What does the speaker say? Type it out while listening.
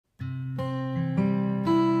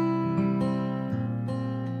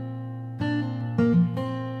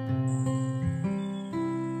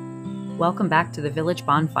Welcome back to the Village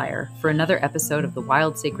Bonfire for another episode of the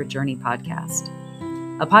Wild Sacred Journey podcast.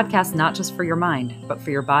 A podcast not just for your mind, but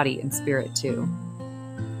for your body and spirit too.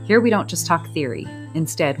 Here we don't just talk theory.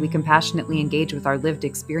 Instead, we compassionately engage with our lived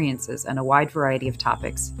experiences and a wide variety of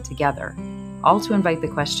topics together, all to invite the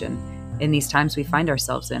question, in these times we find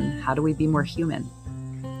ourselves in, how do we be more human?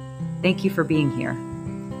 Thank you for being here.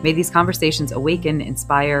 May these conversations awaken,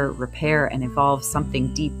 inspire, repair, and evolve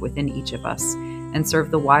something deep within each of us, and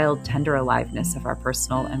serve the wild, tender aliveness of our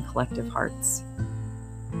personal and collective hearts.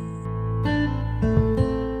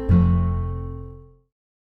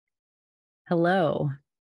 Hello.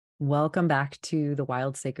 Welcome back to the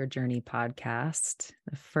Wild Sacred Journey podcast,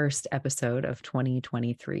 the first episode of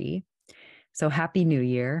 2023. So happy New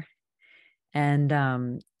Year.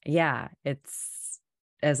 And it's,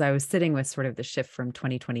 as I was sitting with sort of the shift from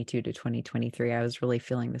 2022 to 2023, I was really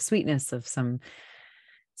feeling the sweetness of some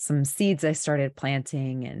seeds I started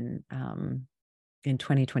planting in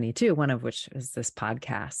 2022, one of which is this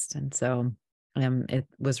podcast. And so it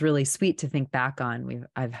was really sweet to think back on.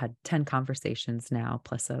 I've had 10 conversations now,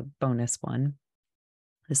 plus a bonus one.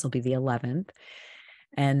 This will be the 11th.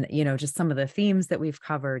 And, just some of the themes that we've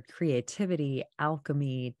covered: creativity,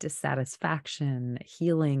 alchemy, dissatisfaction,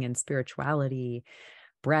 healing and spirituality,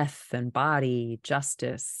 breath and body,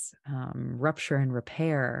 justice, rupture and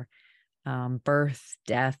repair, birth,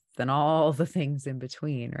 death, and all the things in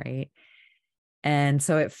between, right? And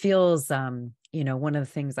so it feels, one of the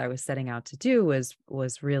things I was setting out to do was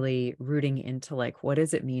really rooting into, like, what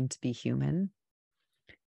does it mean to be human?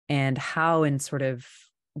 And how, in sort of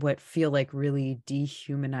what feel like really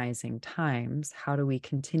dehumanizing times, how do we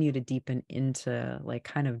continue to deepen into, like,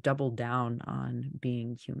 kind of double down on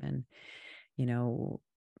being human?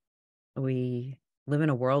 We live in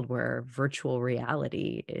a world where virtual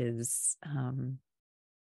reality is,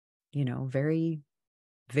 very,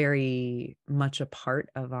 very much a part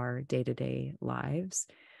of our day-to-day lives.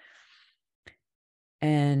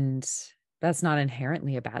 And that's not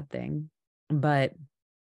inherently a bad thing. But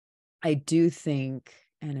I do think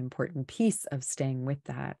an important piece of staying with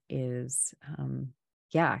that is,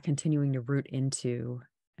 continuing to root into,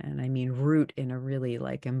 and I mean root in a really,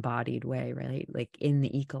 like, embodied way, right? Like in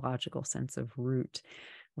the ecological sense of root,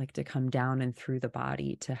 like to come down and through the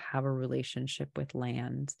body, to have a relationship with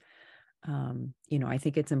land. I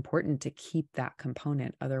think it's important to keep that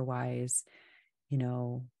component. Otherwise,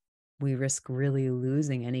 we risk really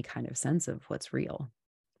losing any kind of sense of what's real.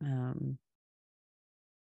 And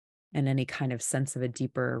any kind of sense of a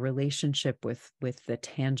deeper relationship with the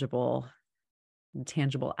tangible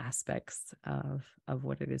aspects of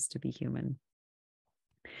what it is to be human.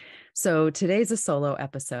 So today's a solo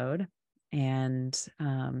episode. And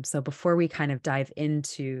so before we kind of dive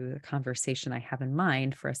into the conversation I have in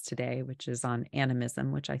mind for us today, which is on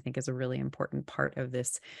animism, which I think is a really important part of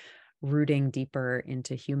this rooting deeper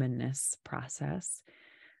into humanness process,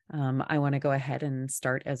 I want to go ahead and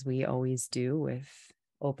start, as we always do, with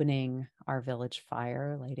opening our village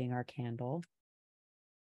fire, lighting our candle,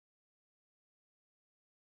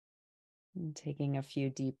 and taking a few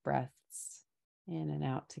deep breaths in and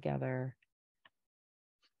out together.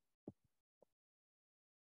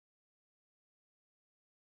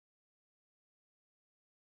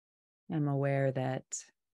 I'm aware that,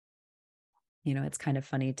 it's kind of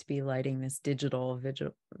funny to be lighting this digital village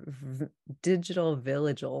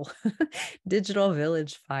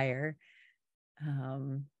fire.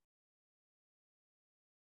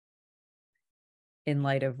 In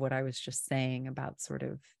light of what I was just saying about sort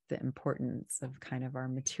of the importance of kind of our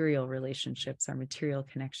material relationships, our material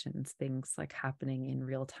connections, things like happening in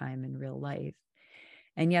real time in real life.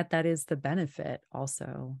 And yet that is the benefit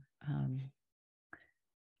also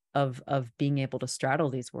of being able to straddle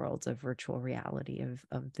these worlds of virtual reality,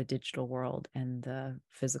 of the digital world and the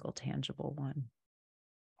physical, tangible one.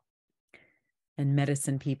 And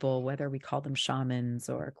medicine people, whether we call them shamans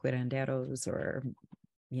or curanderos or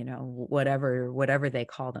whatever they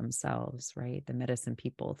call themselves, right? The medicine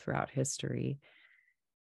people throughout history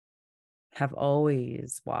have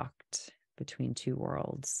always walked between two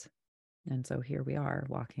worlds. And so here we are,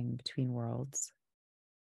 walking between worlds,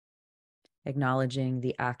 acknowledging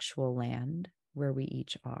the actual land where we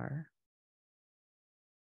each are.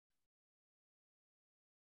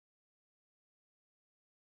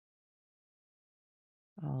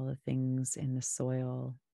 All the things in the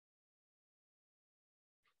soil,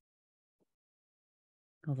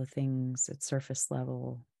 all the things at surface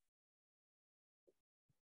level,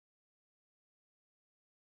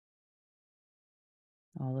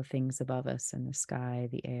 all the things above us in the sky,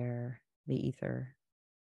 the air, the ether.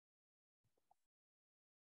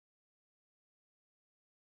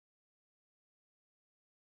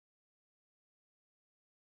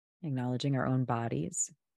 acknowledging our own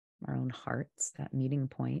bodies, our own hearts, that meeting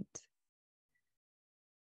point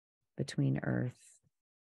between earth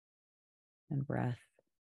and breath.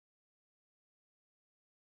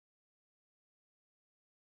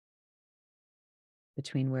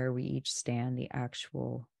 Between where we each stand, the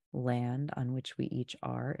actual land on which we each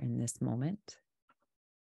are in this moment,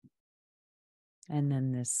 and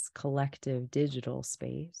then this collective digital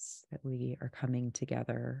space that we are coming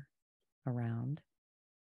together around.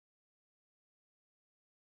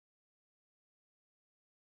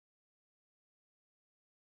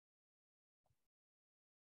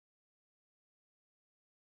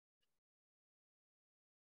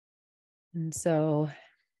 And so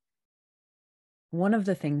one of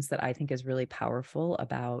the things that I think is really powerful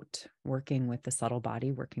about working with the subtle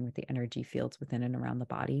body, working with the energy fields within and around the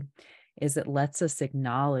body, is it lets us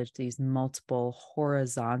acknowledge these multiple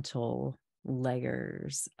horizontal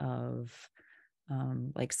layers of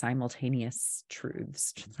like simultaneous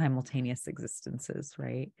truths, simultaneous existences,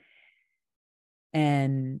 right?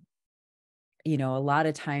 And, you know, a lot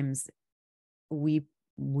of times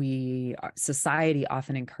society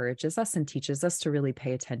often encourages us and teaches us to really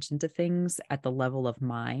pay attention to things at the level of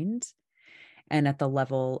mind and at the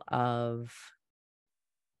level of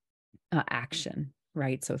action,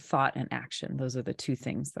 right? So thought and action, those are the two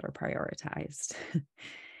things that are prioritized.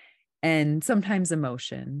 And sometimes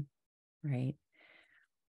emotion, right?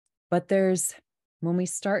 But when we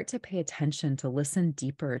start to pay attention, to listen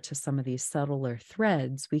deeper to some of these subtler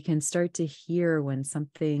threads, we can start to hear when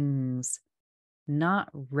something's not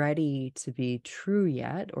ready to be true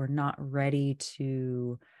yet, or not ready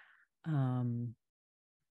to,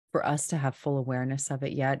 for us to have full awareness of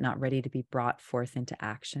it yet, not ready to be brought forth into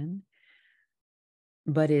action,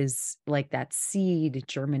 but is like that seed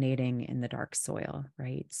germinating in the dark soil,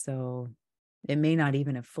 right? So it may not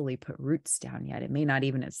even have fully put roots down yet. It may not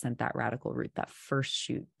even have sent that radical root, that first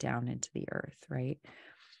shoot down into the earth, right?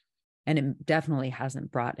 And it definitely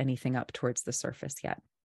hasn't brought anything up towards the surface yet.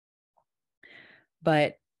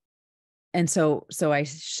 So I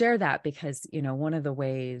share that because, you know, one of the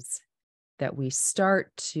ways that we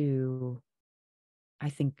start to,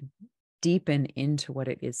 I think, deepen into what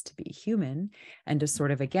it is to be human, and to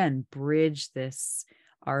sort of, again, bridge this,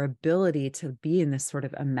 our ability to be in this sort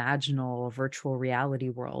of imaginal virtual reality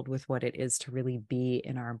world with what it is to really be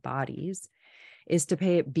in our bodies, is to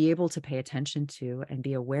be able to pay attention to and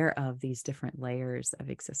be aware of these different layers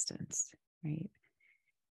of existence, right?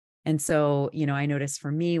 And so, you know, I notice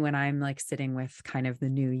for me, when I'm like sitting with kind of the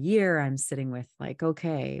new year, I'm sitting with like,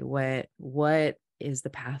 okay, what is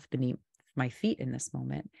the path beneath my feet in this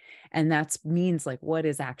moment? And that means like, what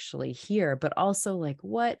is actually here, but also like,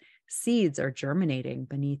 what seeds are germinating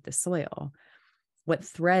beneath the soil? What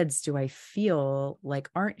threads do I feel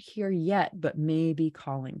like aren't here yet, but may be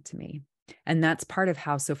calling to me? And that's part of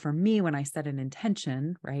how, so for me, when I set an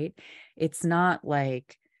intention, right, it's not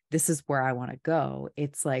like, this is where I want to go.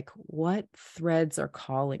 It's like, what threads are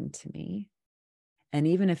calling to me? And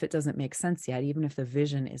even if it doesn't make sense yet, even if the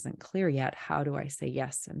vision isn't clear yet, how do I say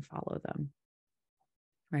yes and follow them?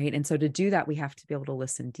 Right. And so to do that, we have to be able to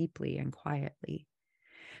listen deeply and quietly.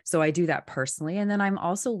 So I do that personally. And then I'm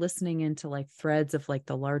also listening into like threads of like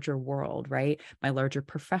the larger world, right? My larger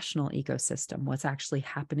professional ecosystem, what's actually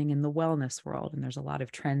happening in the wellness world. And there's a lot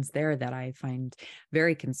of trends there that I find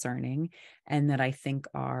very concerning, and that I think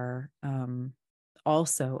are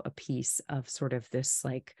also a piece of sort of this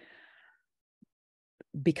like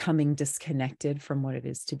becoming disconnected from what it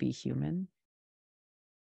is to be human.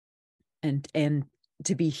 And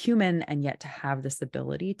to be human, and yet to have this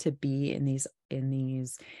ability to be in these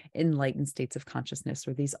enlightened states of consciousness,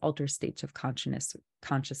 or these altered states of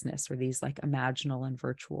consciousness, or these like imaginal and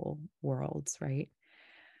virtual worlds, right?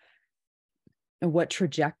 And what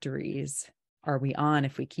trajectories are we on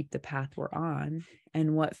if we keep the path we're on,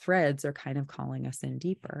 and what threads are kind of calling us in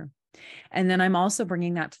deeper? And then I'm also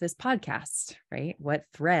bringing that to this podcast, right? What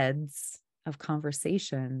threads of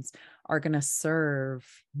conversations are going to serve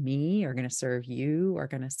me, are going to serve you, are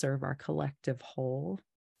going to serve our collective whole.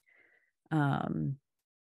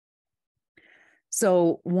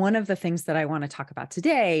 So one of the things that I want to talk about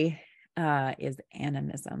today is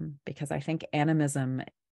animism, because I think animism,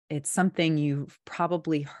 it's something you've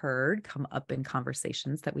probably heard come up in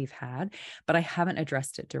conversations that we've had, but I haven't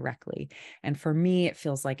addressed it directly. And for me, it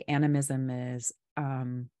feels like animism is a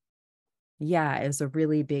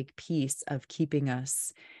really big piece of keeping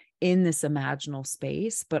us in this imaginal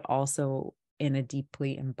space, but also in a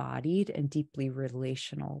deeply embodied and deeply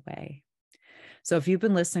relational way. So if you've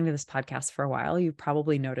been listening to this podcast for a while, you've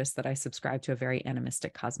probably noticed that I subscribe to a very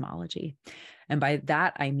animistic cosmology. And by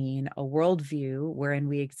that, I mean a worldview wherein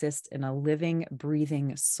we exist in a living,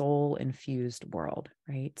 breathing, soul-infused world,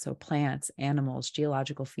 right? So plants, animals,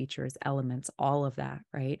 geological features, elements, all of that,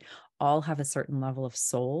 right? All have a certain level of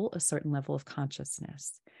soul, a certain level of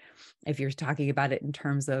consciousness. If you're talking about it in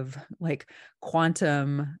terms of like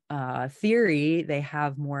quantum theory, they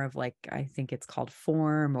have more of like, I think it's called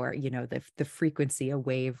form, or, you know, the frequency, a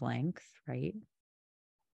wavelength, right?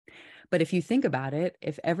 But if you think about it,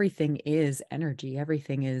 if everything is energy,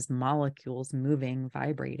 everything is molecules moving,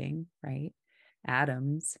 vibrating, right?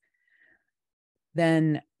 Atoms,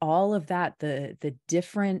 then all of that, the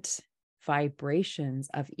different vibrations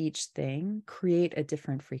of each thing create a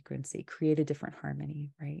different frequency, create a different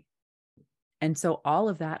harmony, right? And so all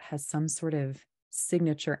of that has some sort of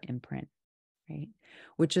signature imprint, right?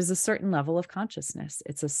 Which is a certain level of consciousness.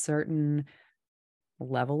 It's a certain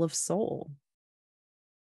level of soul.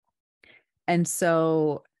 And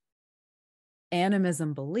so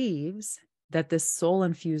animism believes that this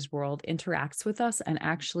soul-infused world interacts with us and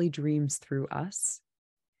actually dreams through us.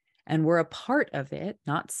 And we're a part of it,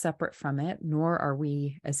 not separate from it, nor are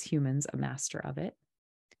we as humans a master of it.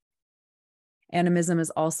 Animism is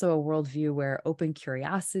also a worldview where open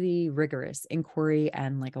curiosity, rigorous inquiry,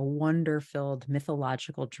 and like a wonder-filled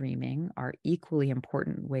mythological dreaming are equally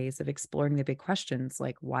important ways of exploring the big questions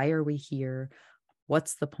like, why are we here?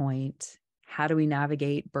 What's the point? How do we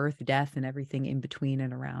navigate birth, death, and everything in between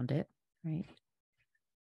and around it, right?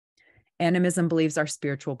 Animism believes our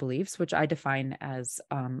spiritual beliefs, which I define as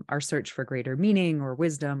our search for greater meaning or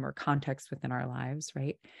wisdom or context within our lives,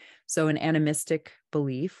 right? So an animistic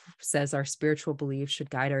belief says our spiritual beliefs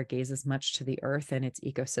should guide our gaze as much to the earth and its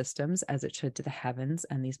ecosystems as it should to the heavens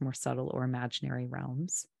and these more subtle or imaginary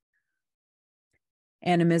realms.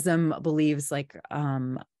 Animism believes like,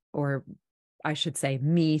 or I should say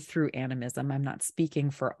me through animism. I'm not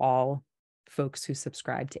speaking for all folks who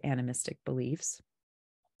subscribe to animistic beliefs.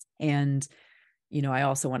 And, you know, I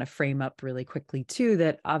also want to frame up really quickly too,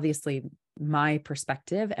 that obviously my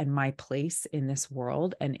perspective and my place in this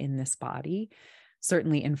world and in this body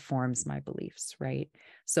certainly informs my beliefs, right?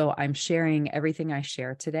 So I'm sharing everything I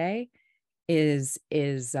share today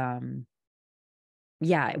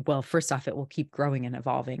yeah, well, first off, it will keep growing and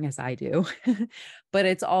evolving as I do, but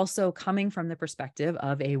it's also coming from the perspective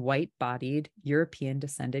of a white-bodied,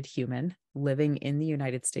 European-descended human living in the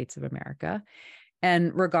United States of America.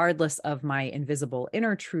 And regardless of my invisible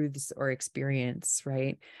inner truths or experience,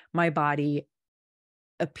 right, my body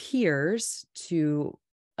appears to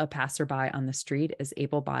a passerby on the street as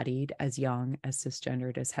able-bodied, as young, as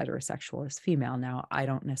cisgendered, as heterosexual, as female. Now, I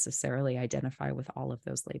don't necessarily identify with all of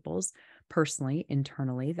those labels personally,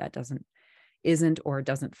 internally. That isn't or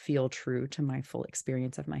doesn't feel true to my full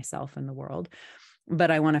experience of myself in the world. But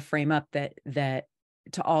I want to frame up that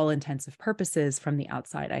to all intensive purposes, from the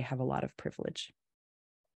outside, I have a lot of privilege,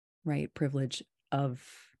 right? Privilege of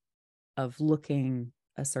looking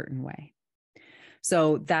a certain way.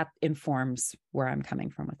 So that informs where I'm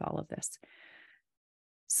coming from with all of this.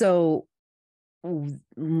 So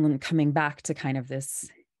coming back to kind of this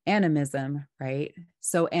animism, right?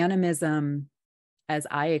 So animism, as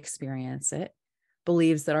I experience it,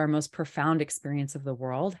 believes that our most profound experience of the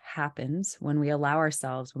world happens when we allow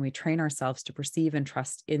ourselves, when we train ourselves to perceive and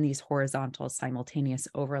trust in these horizontal, simultaneous,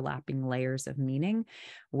 overlapping layers of meaning,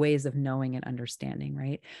 ways of knowing and understanding,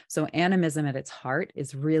 right? So animism at its heart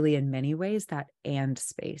is really in many ways that and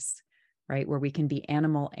space, right? Where we can be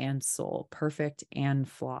animal and soul, perfect and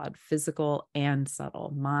flawed, physical and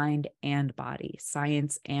subtle, mind and body,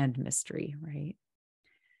 science and mystery, right?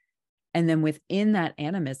 And then within that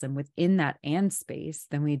animism, within that and space,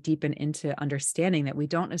 then we deepen into understanding that we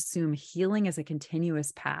don't assume healing as a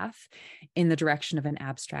continuous path in the direction of an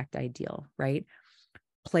abstract ideal, right?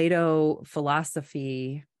 Plato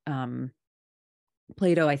philosophy,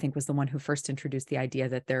 Plato, I think, was the one who first introduced the idea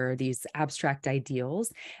that there are these abstract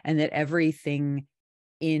ideals and that everything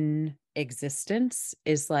in existence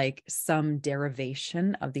is like some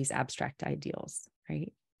derivation of these abstract ideals,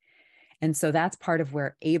 right? And so that's part of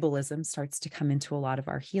where ableism starts to come into a lot of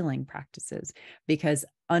our healing practices, because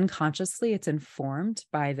unconsciously it's informed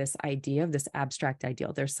by this idea of this abstract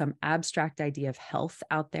ideal. There's some abstract idea of health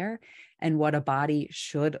out there and what a body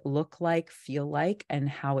should look like, feel like, and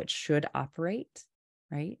how it should operate,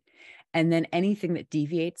 right? And then anything that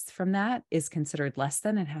deviates from that is considered less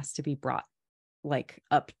than and has to be brought like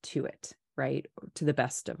up to it, right? To the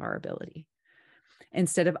best of our ability.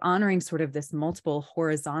 instead of honoring sort of this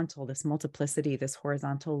this multiplicity, this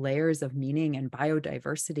horizontal layers of meaning and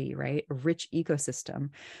biodiversity, right? A rich ecosystem,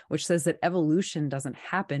 which says that evolution doesn't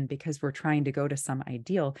happen because we're trying to go to some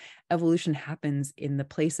ideal. Evolution happens in the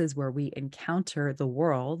places where we encounter the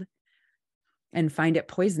world and find it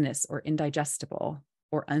poisonous or indigestible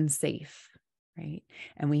or unsafe, right?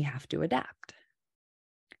 And we have to adapt.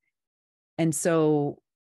 And so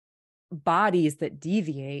bodies that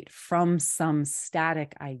deviate from some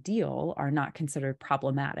static ideal are not considered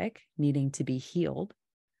problematic, needing to be healed,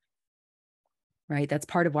 right? That's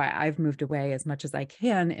part of why I've moved away as much as I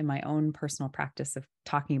can in my own personal practice of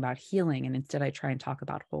talking about healing. And instead I try and talk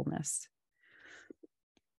about wholeness,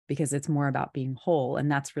 because it's more about being whole.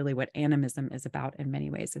 And that's really what animism is about in many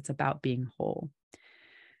ways. It's about being whole,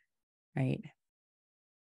 right?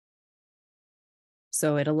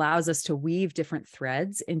 So it allows us to weave different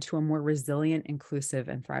threads into a more resilient, inclusive,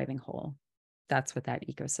 and thriving whole. That's what that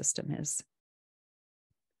ecosystem is.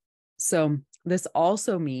 So this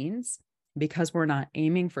also means, because we're not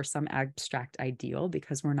aiming for some abstract ideal,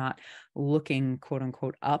 because we're not looking, quote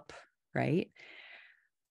unquote, up, right?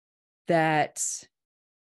 That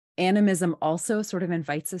animism also sort of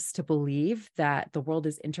invites us to believe that the world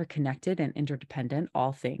is interconnected and interdependent,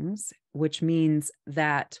 all things, which means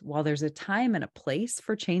that while there's a time and a place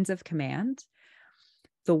for chains of command,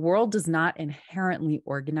 the world does not inherently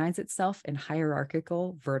organize itself in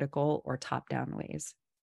hierarchical, vertical, or top-down ways.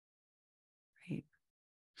 Right?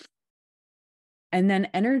 And then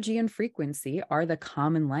energy and frequency are the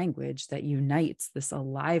common language that unites this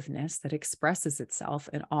aliveness that expresses itself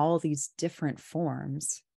in all these different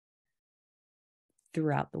forms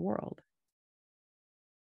throughout the world.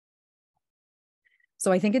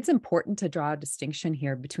 So I think it's important to draw a distinction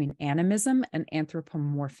here between animism and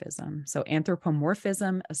anthropomorphism. So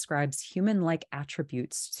anthropomorphism ascribes human-like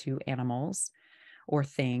attributes to animals or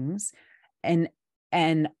things, and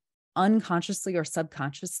unconsciously or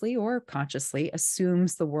subconsciously or consciously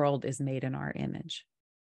assumes the world is made in our image.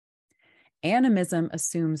 Animism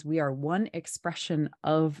assumes we are one expression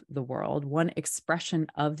of the world, one expression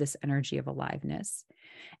of this energy of aliveness,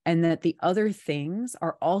 and that the other things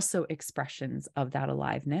are also expressions of that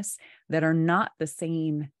aliveness that are not the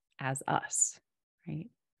same as us, right?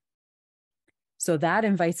 So that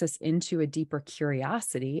invites us into a deeper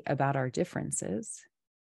curiosity about our differences,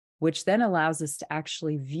 which then allows us to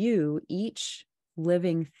actually view each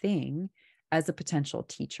living thing as a potential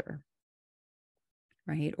teacher,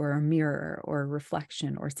 right? Or a mirror or a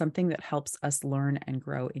reflection or something that helps us learn and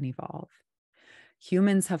grow and evolve.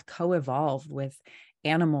 Humans have co-evolved with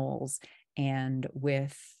animals and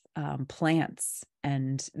with plants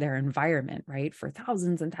and their environment, right, for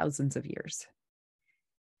thousands and thousands of years.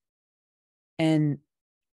 And,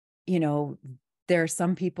 you know, there are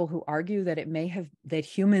some people who argue that that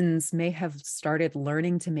humans may have started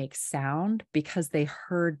learning to make sound because they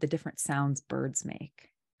heard the different sounds birds make,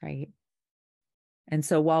 right? And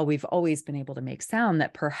so while we've always been able to make sound,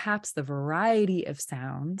 that perhaps the variety of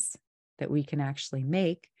sounds that we can actually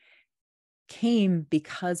make came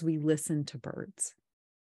because we listened to birds,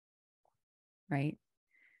 right?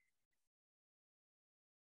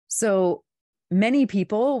 So many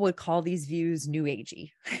people would call these views new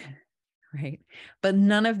agey, right? But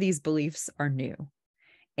none of these beliefs are new.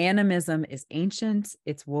 Animism is ancient.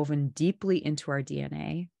 It's woven deeply into our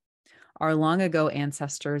DNA. Our long ago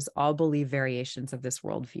ancestors all believe variations of this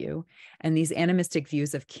worldview. And these animistic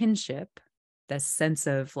views of kinship, the sense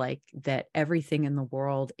of like that everything in the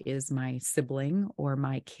world is my sibling or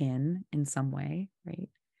my kin in some way, right,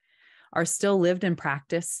 are still lived and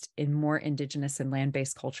practiced in more indigenous and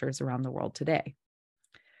land-based cultures around the world today.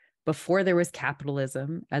 Before there was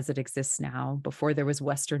capitalism as it exists now, before there was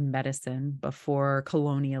Western medicine, before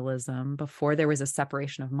colonialism, before there was a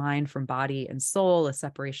separation of mind from body and soul, a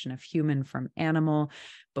separation of human from animal,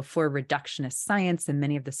 before reductionist science and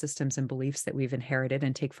many of the systems and beliefs that we've inherited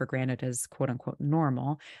and take for granted as quote unquote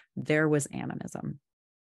normal, there was animism.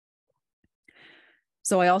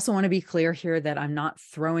 So I also want to be clear here that I'm not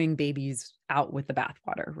throwing babies out with the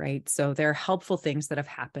bathwater, right? So there are helpful things that have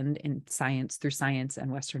happened in science, through science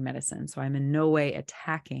and Western medicine. So I'm in no way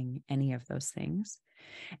attacking any of those things.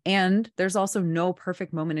 And there's also no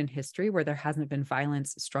perfect moment in history where there hasn't been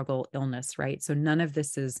violence, struggle, illness, right? So none of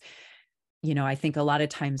this is, you know, I think a lot of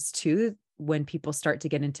times too, when people start to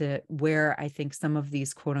get into where I think some of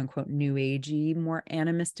these quote unquote new agey, more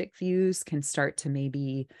animistic views can start to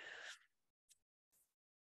maybe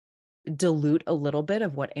dilute a little bit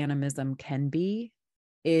of what animism can be,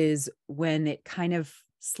 is when it kind of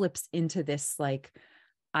slips into this like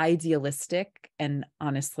idealistic and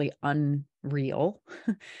honestly unreal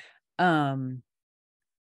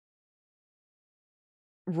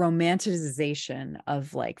romanticization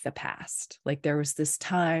of like the past. Like there was this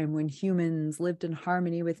time when humans lived in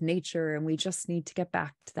harmony with nature and we just need to get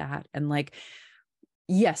back to that. And like,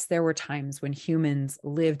 yes, there were times when humans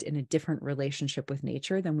lived in a different relationship with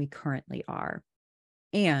nature than we currently are.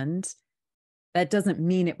 And that doesn't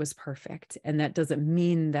mean it was perfect. And that doesn't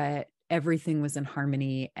mean that everything was in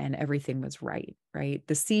harmony and everything was right, right?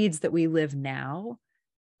 The seeds that we live now,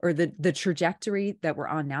 or the trajectory that we're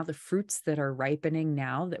on now, the fruits that are ripening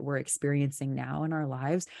now, that we're experiencing now in our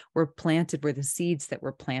lives, were the seeds that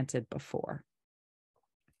were planted before,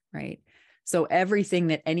 right? So everything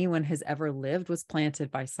that anyone has ever lived was planted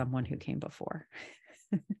by someone who came before.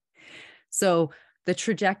 So the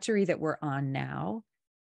trajectory that we're on now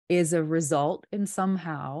is a result in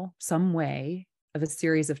somehow, some way, of a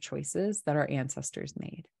series of choices that our ancestors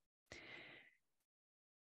made.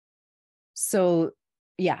 So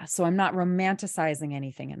yeah, so I'm not romanticizing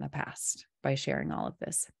anything in the past by sharing all of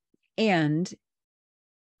this. And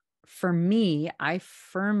for me, I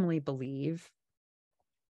firmly believe,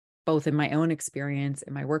 both in my own experience,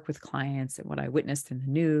 in my work with clients, and what I witnessed in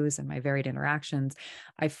the news and my varied interactions,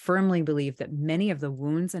 I firmly believe that many of the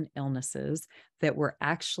wounds and illnesses that we're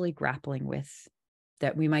actually grappling with,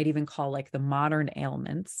 that we might even call like the modern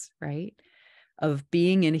ailments, right, of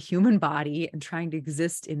being in a human body and trying to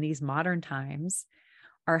exist in these modern times,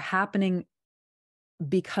 are happening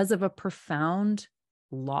because of a profound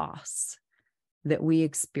loss that we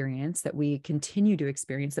experience, that we continue to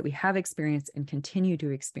experience, that we have experienced and continue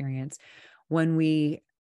to experience when we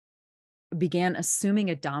began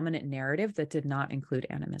assuming a dominant narrative that did not include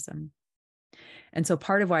animism. And so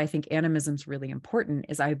part of why I think animism is really important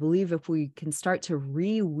is I believe if we can start to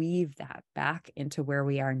reweave that back into where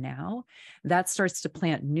we are now, that starts to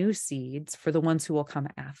plant new seeds for the ones who will come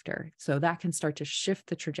after. So that can start to shift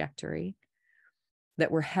the trajectory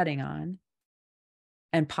that we're heading on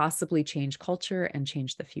and possibly change culture and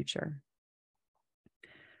change the future.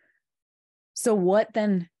 So what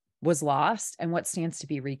then was lost and what stands to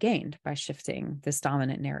be regained by shifting this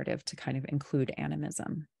dominant narrative to kind of include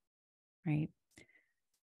animism, right?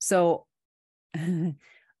 So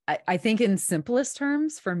I think in simplest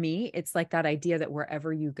terms, for me, it's like that idea that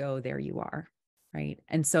wherever you go, there you are, right?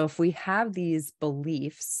 And so if we have these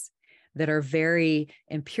beliefs that are very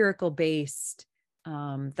empirical based,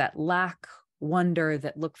 that lack wonder,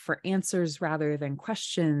 that look for answers rather than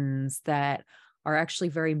questions, that are actually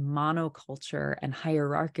very monoculture and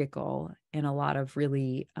hierarchical in a lot of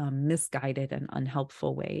really misguided and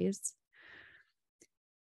unhelpful ways,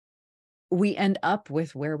 we end up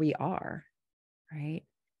with where we are, right?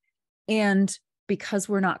 And because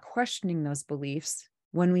we're not questioning those beliefs,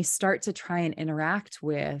 when we start to try and interact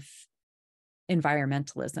with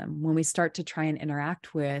environmentalism, when we start to try and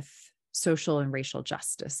interact with social and racial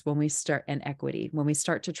justice, when we start and equity, when we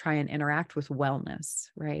start to try and interact with wellness,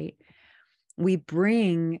 right? We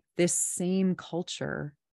bring this same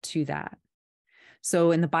culture to that.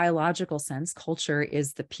 So in the biological sense, culture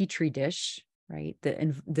is the petri dish, right?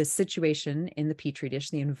 The situation in the petri dish,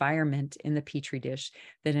 the environment in the petri dish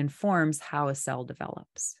that informs how a cell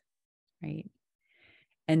develops, right?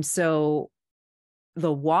 And so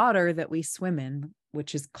the water that we swim in,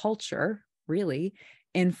 which is culture, really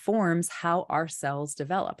informs how our cells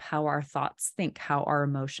develop, how our thoughts think, how our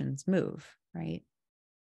emotions move, right?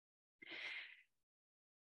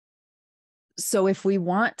 So if we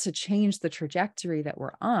want to change the trajectory that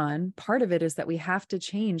we're on, part of it is that we have to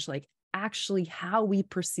change like actually how we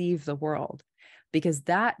perceive the world, because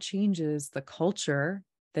that changes the culture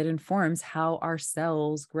that informs how our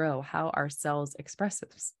cells grow, how our cells express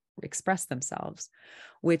themselves,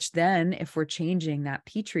 which then, if we're changing that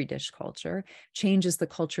petri dish culture, changes the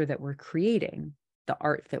culture that we're creating, the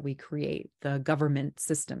art that we create, the government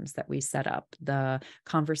systems that we set up, the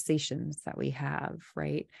conversations that we have,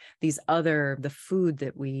 right? The food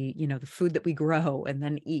that we grow and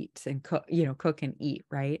then eat and cook and eat,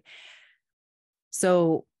 right?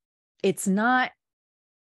 So it's not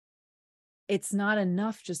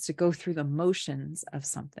enough just to go through the motions of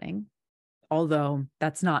something, although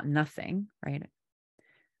that's not nothing, right?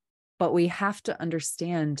 But we have to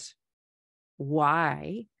understand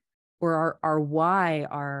why, or our why,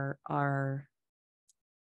 our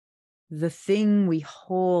the thing we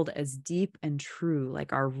hold as deep and true,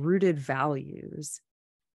 like our rooted values,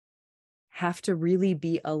 have to really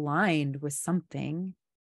be aligned with something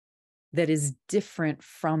that is different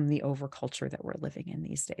from the overculture that we're living in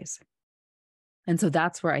these days. And so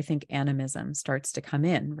that's where I think animism starts to come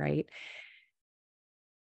in, right?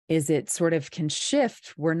 is it sort of can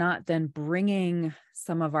shift. We're not then bringing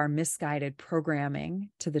some of our misguided programming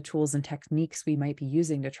to the tools and techniques we might be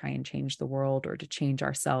using to try and change the world or to change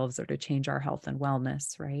ourselves or to change our health and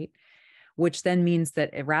wellness, right? Which then means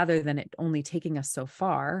that rather than it only taking us so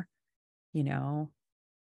far, you know,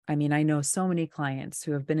 I mean, I know so many clients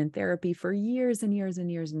who have been in therapy for years and years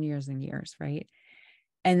and years and years and years, right?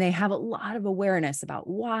 And they have a lot of awareness about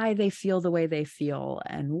why they feel the way they feel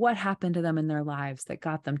and what happened to them in their lives that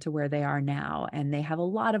got them to where they are now. And they have a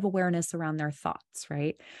lot of awareness around their thoughts,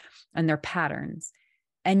 right? And their patterns.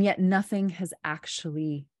 And yet nothing has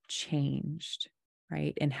actually changed,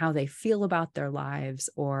 right? In how they feel about their lives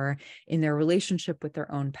or in their relationship with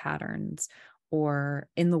their own patterns or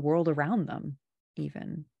in the world around them,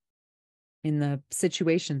 even in the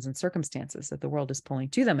situations and circumstances that the world is pulling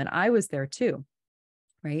to them. And I was there too.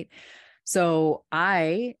 Right. So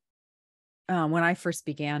when I first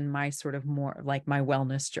began my sort of more like my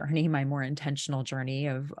wellness journey, my more intentional journey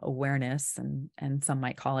of awareness and some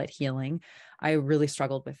might call it healing, I really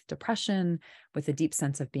struggled with depression, with a deep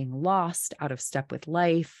sense of being lost, out of step with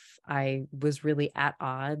life. I was really at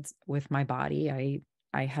odds with my body.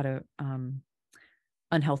 I had a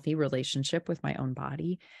unhealthy relationship with my own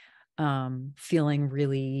body, feeling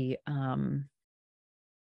really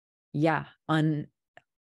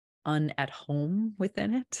at home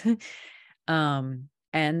within it. And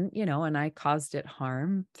I caused it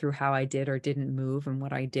harm through how I did or didn't move and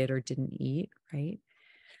what I did or didn't eat. Right.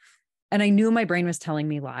 And I knew my brain was telling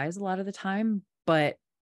me lies a lot of the time, but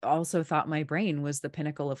also thought my brain was the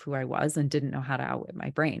pinnacle of who I was and didn't know how to outwit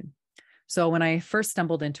my brain. So when I first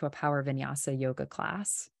stumbled into a power vinyasa yoga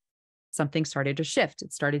class, something started to shift.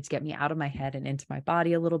 It started to get me out of my head and into my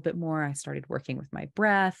body a little bit more. I started working with my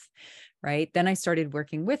breath, right? Then I started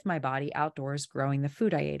working with my body outdoors, growing the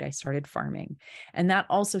food I ate. I started farming. And that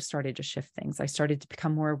also started to shift things. I started to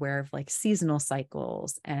become more aware of like seasonal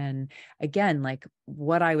cycles. And again, like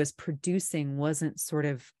what I was producing wasn't sort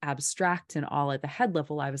of abstract and all at the head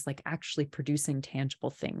level. I was like actually producing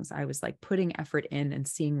tangible things. I was like putting effort in and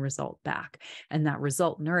seeing result back. And that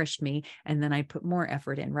result nourished me. And then I put more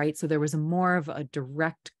effort in, right? So there was more of a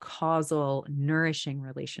direct causal nourishing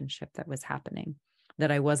relationship that was happening that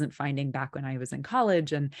I wasn't finding back when I was in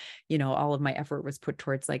college. And, all of my effort was put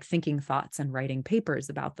towards like thinking thoughts and writing papers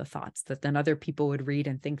about the thoughts that then other people would read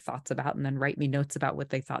and think thoughts about, and then write me notes about what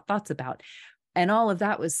they thought thoughts about. And all of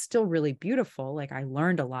that was still really beautiful. Like I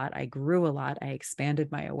learned a lot, I grew a lot, I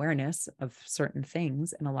expanded my awareness of certain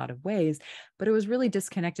things in a lot of ways, but it was really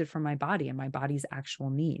disconnected from my body and my body's actual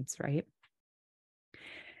needs, right?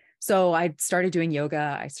 So I started doing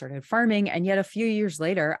yoga, I started farming, and yet a few years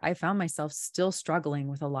later, I found myself still struggling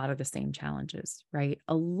with a lot of the same challenges, right?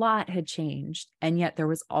 A lot had changed, and yet there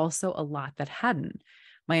was also a lot that hadn't.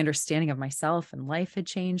 My understanding of myself and life had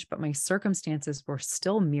changed, but my circumstances were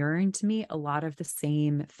still mirroring to me a lot of the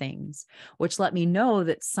same things, which let me know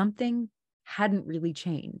that something hadn't really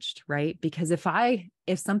changed, right? Because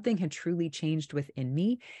if something had truly changed within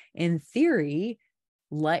me, in theory,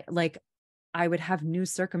 like I would have new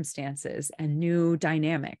circumstances and new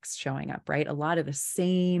dynamics showing up, right? A lot of the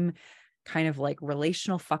same kind of like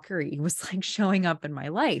relational fuckery was like showing up in my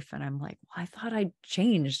life. And I'm like, well, I thought I'd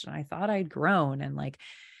changed and I thought I'd grown and like,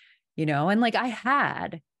 and like I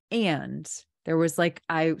had, and there was like,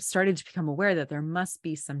 I started to become aware that there must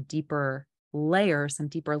be some deeper layer, some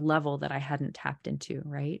deeper level that I hadn't tapped into,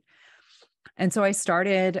 right? And so I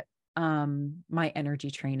started my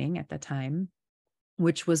energy training at the time,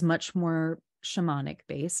 which was much more shamanic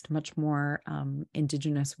based, much more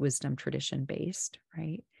indigenous wisdom tradition based,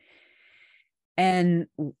 right? And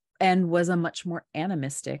was a much more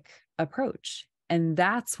animistic approach. And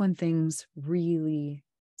that's when things really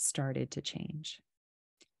started to change,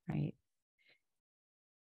 right?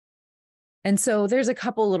 And so there's a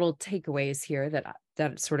couple little takeaways here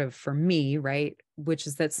that sort of for me, right, which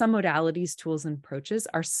is that some modalities, tools, and approaches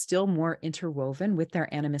are still more interwoven with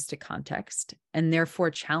their animistic context and therefore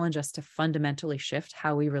challenge us to fundamentally shift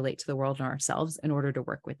how we relate to the world and ourselves in order to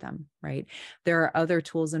work with them, right? There are other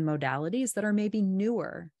tools and modalities that are maybe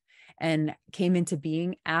newer and came into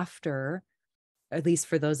being after, at least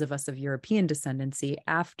for those of us of European descendancy,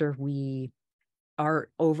 after our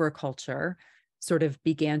overculture sort of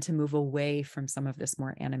began to move away from some of this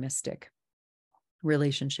more animistic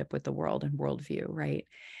relationship with the world and worldview, right?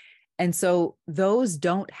 And so those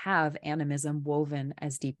don't have animism woven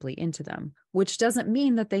as deeply into them, which doesn't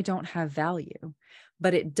mean that they don't have value,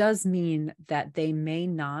 but it does mean that they may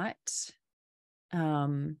not,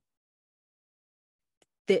 the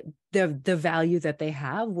value that they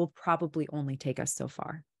have will probably only take us so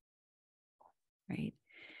far, right?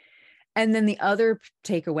 And then the other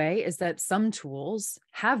takeaway is that some tools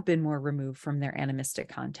have been more removed from their animistic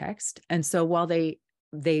context. And so while they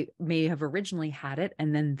may have originally had it,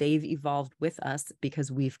 and then they've evolved with us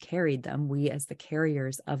because we've carried them, we as the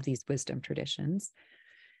carriers of these wisdom traditions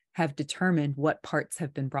have determined what parts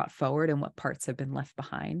have been brought forward and what parts have been left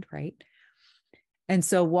behind, right? And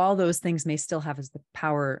so while those things may still have the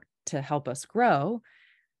power to help us grow,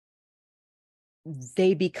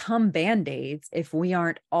 they become band-aids if we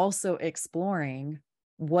aren't also exploring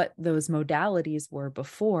what those modalities were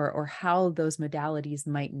before, or how those modalities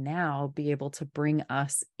might now be able to bring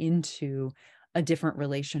us into a different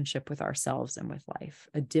relationship with ourselves and with life,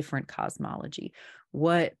 a different cosmology.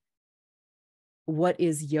 What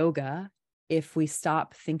is yoga if we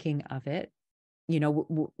stop thinking of it? You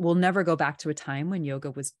know, we'll never go back to a time when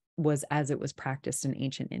yoga was as it was practiced in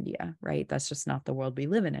ancient India, right? That's just not the world we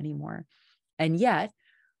live in anymore. And yet,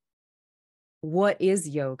 what is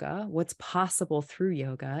yoga? What's possible through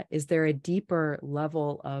yoga? Is there a deeper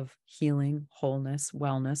level of healing, wholeness,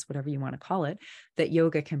 wellness, whatever you want to call it, that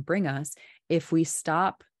yoga can bring us if we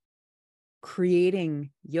stop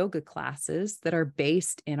creating yoga classes that are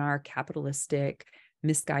based in our capitalistic,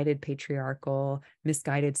 misguided patriarchal,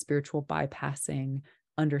 misguided spiritual bypassing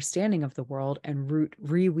understanding of the world, and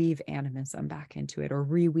reweave animism back into it, or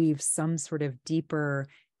reweave some sort of deeper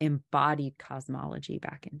embodied cosmology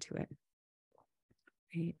back into it.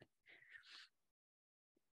 Right.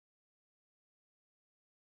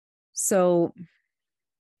 So,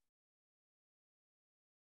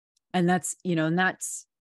 and that's, you know, and that's,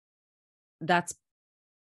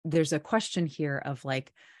 there's a question here of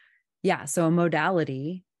like, yeah, so a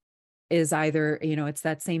modality is either, you know, it's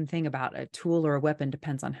that same thing about a tool or a weapon,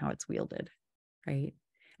 depends on how it's wielded, right?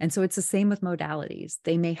 And so it's the same with modalities.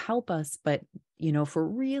 They may help us, but, you know, if we're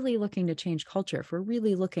really looking to change culture, if we're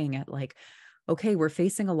really looking at like, okay, we're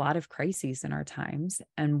facing a lot of crises in our times,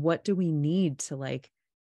 and what do we need to like,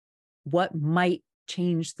 what might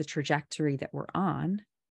change the trajectory that we're on?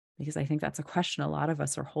 Because I think that's a question a lot of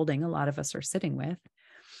us are holding, a lot of us are sitting with.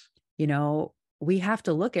 You know, we have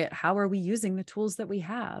to look at how are we using the tools that we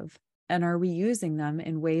have? And are we using them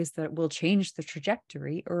in ways that will change the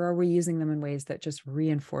trajectory, or are we using them in ways that just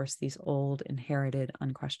reinforce these old, inherited,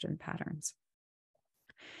 unquestioned patterns?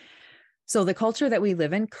 So the culture that we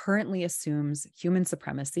live in currently assumes human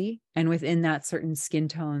supremacy, and within that, certain skin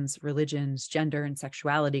tones, religions, gender and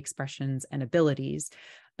sexuality expressions and abilities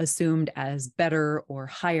assumed as better or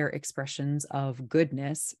higher expressions of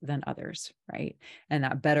goodness than others, right? And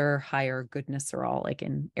that better, higher, goodness are all like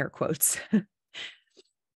in air quotes.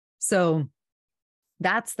 So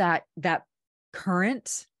that's that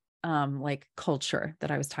current like culture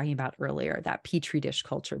that I was talking about earlier, that petri dish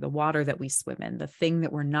culture, the water that we swim in, the thing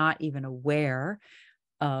that we're not even aware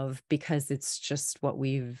of because it's just what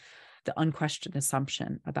the unquestioned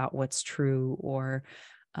assumption about what's true, or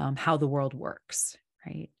how the world works,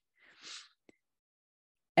 right?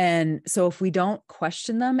 And so if we don't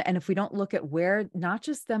question them, and if we don't look at where, not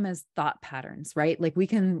just them as thought patterns, right? Like we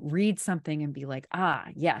can read something and be like, ah,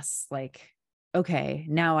 yes, like, okay,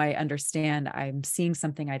 now I understand. I'm seeing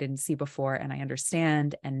something I didn't see before, and I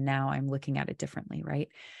understand. And now I'm looking at it differently, right?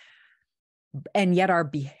 And yet our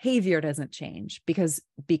behavior doesn't change because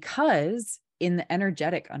in the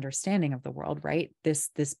energetic understanding of the world, right? This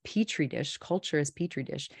petri dish, culture as petri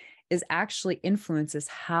dish, is actually influences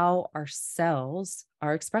how our cells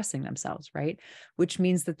are expressing themselves, right? Which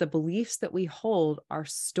means that the beliefs that we hold are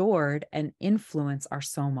stored and influence our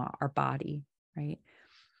soma, our body, right?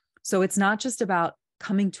 So it's not just about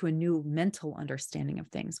coming to a new mental understanding of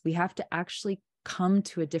things. We have to actually come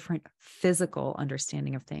to a different physical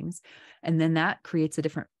understanding of things. And then that creates a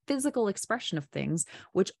different physical expression of things,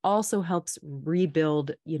 which also helps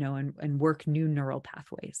rebuild, you know, and work new neural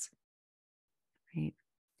pathways, right?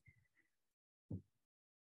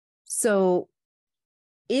 So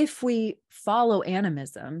if we follow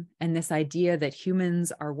animism and this idea that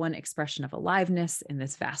humans are one expression of aliveness in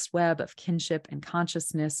this vast web of kinship and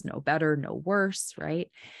consciousness, no better, no worse, right?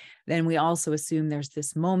 Then we also assume there's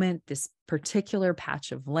this moment, this particular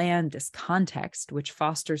patch of land, this context, which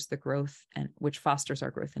fosters the growth and which fosters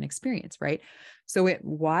our growth and experience, right? So it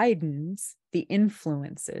widens the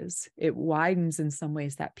influences. It widens in some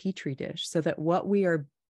ways that petri dish, so that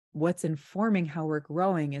what's informing how we're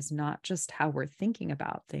growing is not just how we're thinking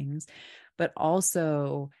about things, but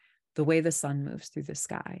also the way the sun moves through the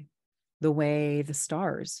sky, the way the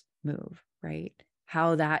stars move, right?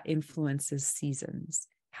 How that influences seasons,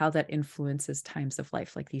 how that influences times of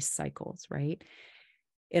life, like these cycles, right?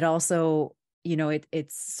 It also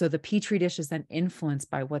it's so the petri dish is then influenced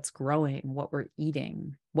by what's growing, what we're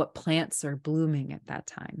eating, what plants are blooming at that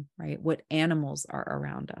time, right? What animals are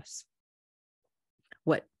around us,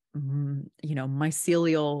 what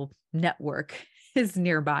mycelial network is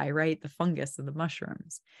nearby, right? The fungus and the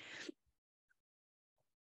mushrooms.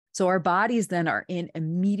 So our bodies then are in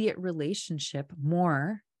immediate relationship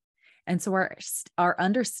more. And so our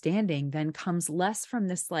understanding then comes less from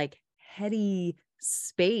this like heady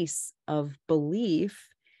space of belief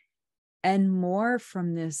and more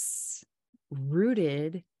from this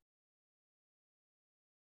rooted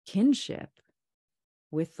kinship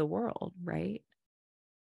with the world, right?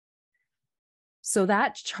 So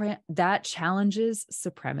that challenges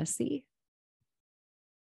supremacy.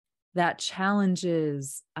 That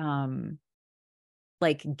challenges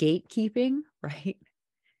like gatekeeping, right?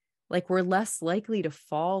 Like we're less likely to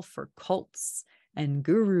fall for cults and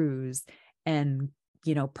gurus and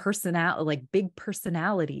like big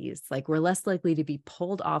personalities. Like we're less likely to be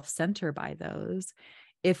pulled off center by those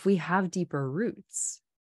if we have deeper roots.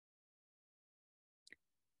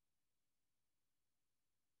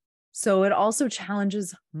 So it also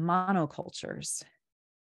challenges monocultures,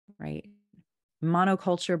 right?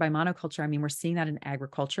 Monoculture, by monoculture, I mean, we're seeing that in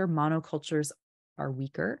agriculture. Monocultures are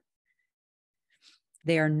weaker.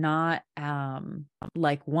 They are not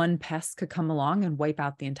like one pest could come along and wipe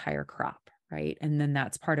out the entire crop, right? And then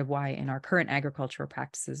that's part of why in our current agricultural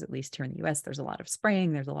practices, at least here in the US, there's a lot of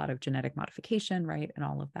spraying, there's a lot of genetic modification, right? And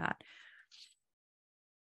all of that.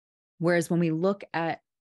 Whereas when we look at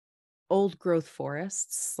old growth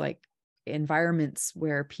forests, like environments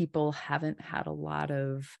where people haven't had a lot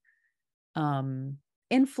of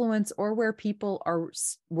influence or where people are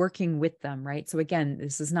working with them, right? So again,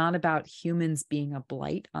 this is not about humans being a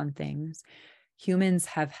blight on things. Humans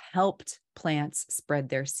have helped plants spread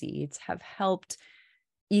their seeds, have helped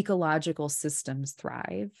ecological systems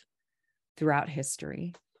thrive throughout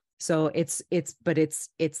history. So it's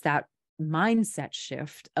that mindset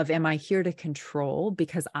shift of, am I here to control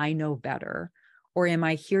because I know better? Or am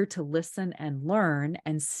I here to listen and learn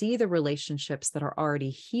and see the relationships that are already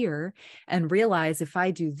here and realize if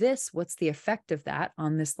I do this, what's the effect of that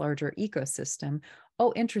on this larger ecosystem?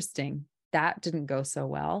 Oh, interesting. That didn't go so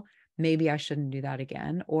well. Maybe I shouldn't do that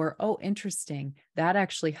again. Or, oh, interesting. That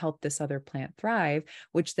actually helped this other plant thrive,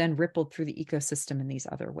 which then rippled through the ecosystem in these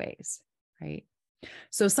other ways, right?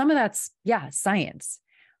 So some of that's, science.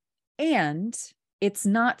 And it's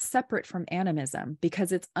not separate from animism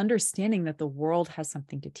because it's understanding that the world has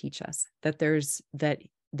something to teach us, that there's that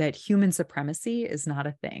human supremacy is not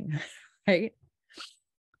a thing, right?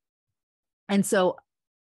 And so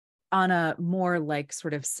on a more like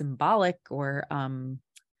sort of symbolic or I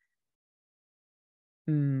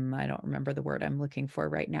don't remember the word I'm looking for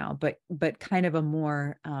right now, but kind of a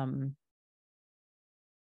more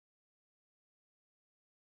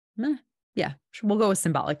we'll go with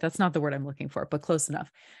symbolic. That's not the word I'm looking for, but close enough.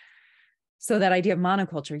 So that idea of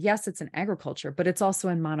monoculture, yes, it's in agriculture, but it's also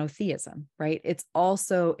in monotheism, right? It's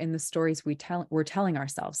also in the stories we're telling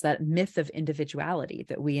ourselves, that myth of individuality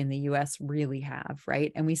that we in the US really have,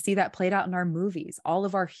 right? And we see that played out in our movies. All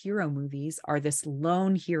of our hero movies are this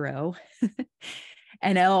lone hero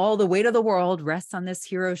and all the weight of the world rests on this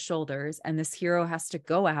hero's shoulders. And this hero has to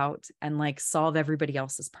go out and like solve everybody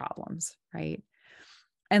else's problems, right?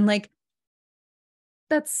 And like,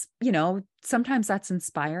 that's, sometimes that's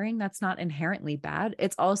inspiring. That's not inherently bad.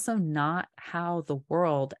 It's also not how the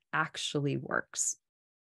world actually works,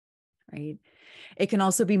 right? It can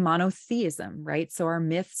also be monotheism, right? So our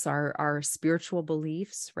myths, our spiritual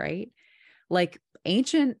beliefs, right? Like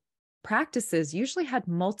ancient practices usually had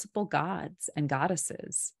multiple gods and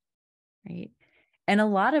goddesses, right? And a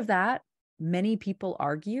lot of that, many people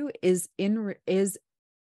argue,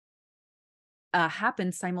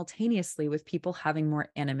 happens simultaneously with people having more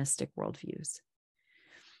animistic worldviews.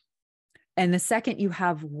 And the second you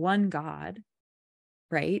have one God,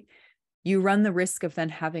 right, you run the risk of then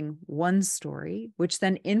having one story, which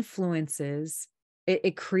then influences,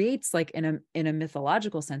 it creates like in a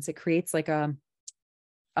mythological sense, it creates like a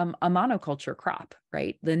monoculture crop,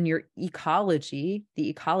 right? Then your ecology, the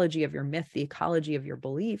ecology of your myth, the ecology of your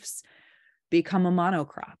beliefs become a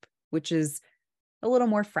monocrop, which is a little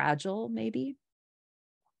more fragile, maybe.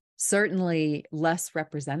 Certainly less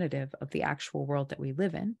representative of the actual world that we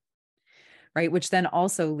live in, right? Which then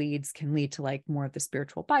also can lead to like more of the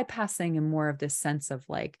spiritual bypassing and more of this sense of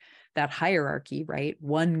like that hierarchy, right?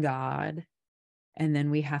 One God, and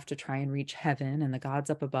then we have to try and reach heaven and the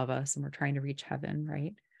God's up above us and we're trying to reach heaven,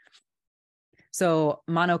 right? So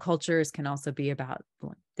monocultures can also be about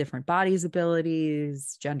different bodies,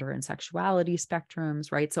 abilities, gender and sexuality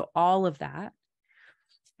spectrums, right? So all of that.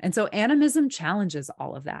 And so animism challenges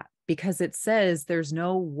all of that because it says there's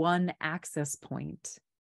no one access point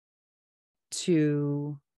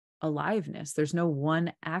to aliveness. There's no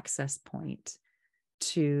one access point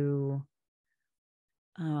to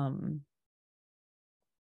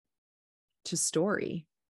story,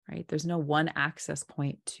 right? There's no one access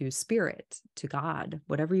point to spirit, to God,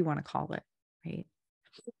 whatever you want to call it, right?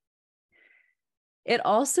 It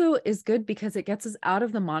also is good because it gets us out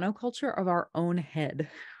of the monoculture of our own head,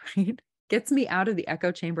 right? Gets me out of the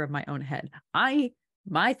echo chamber of my own head.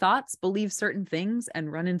 My thoughts believe certain things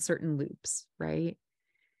and run in certain loops, right?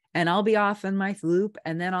 And I'll be off in my loop,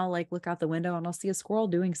 and then I'll like look out the window and I'll see a squirrel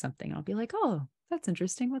doing something. I'll be like, oh, that's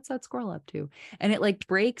interesting. What's that squirrel up to? And it like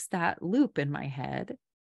breaks that loop in my head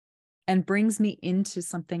and brings me into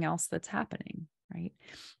something else that's happening, right?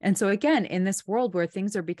 And so again, in this world where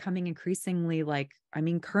things are becoming increasingly like, I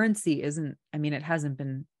mean, currency isn't, I mean, it hasn't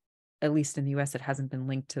been, at least in the US, it hasn't been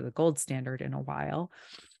linked to the gold standard in a while.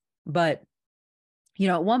 But you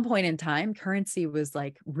know, at one point in time, currency was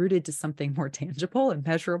like rooted to something more tangible and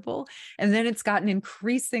measurable. And then it's gotten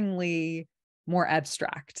increasingly more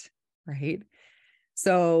abstract, right?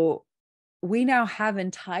 So we now have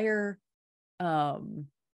entire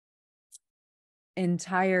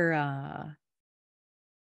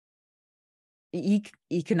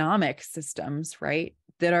economic systems, right,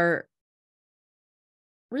 that are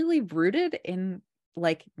really rooted in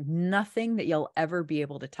like nothing that you'll ever be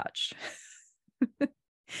able to touch.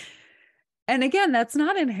 And again, that's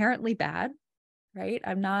not inherently bad, right?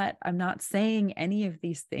 I'm not saying any of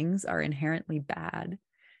these things are inherently bad.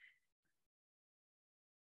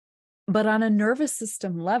 But on a nervous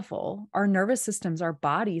system level, our nervous systems, our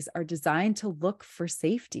bodies are designed to look for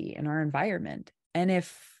safety in our environment. And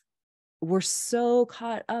if we're so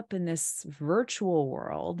caught up in this virtual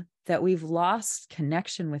world that we've lost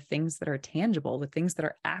connection with things that are tangible, with things that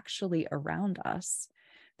are actually around us,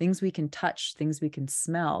 things we can touch, things we can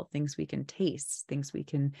smell, things we can taste, things we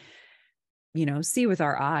can, you know, see with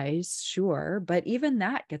our eyes, sure. But even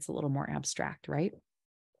that gets a little more abstract, right?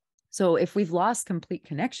 So if we've lost complete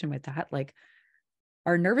connection with that, like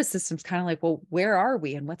our nervous system's kind of like, well, where are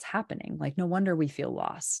we and what's happening? Like, no wonder we feel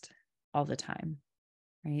lost all the time,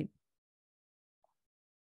 right?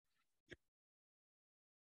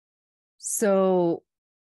 So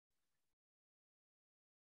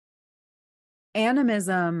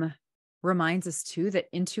animism reminds us too that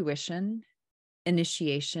intuition,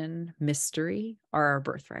 initiation, mystery are our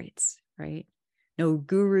birthrights, right? No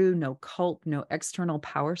guru, no cult, no external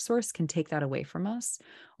power source can take that away from us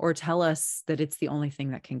or tell us that it's the only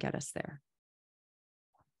thing that can get us there,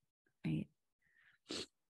 right?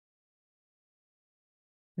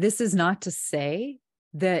 This is not to say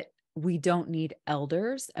that we don't need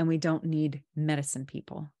elders and we don't need medicine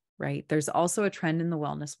people, right? There's also a trend in the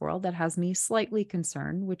wellness world that has me slightly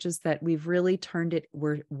concerned, which is that we've really turned it,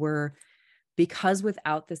 we're because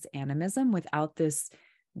without this animism, without this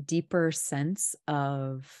deeper sense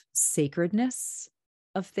of sacredness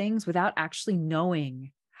of things, without actually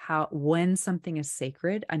knowing how, when something is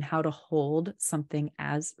sacred and how to hold something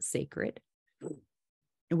as sacred,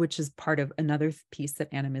 which is part of another piece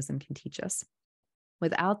that animism can teach us.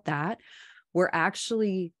 Without that,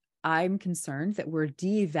 I'm concerned that we're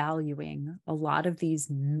devaluing a lot of these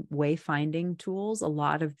wayfinding tools, a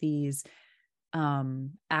lot of these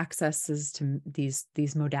accesses to these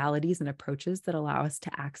modalities and approaches that allow us to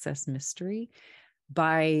access mystery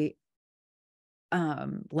by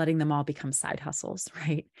letting them all become side hustles,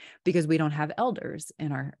 right? Because we don't have elders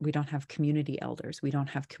we don't have community elders. We don't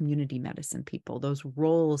have community medicine people. Those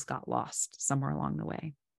roles got lost somewhere along the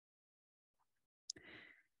way.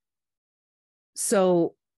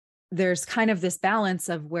 So there's kind of this balance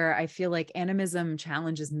of where I feel like animism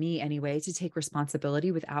challenges me anyway to take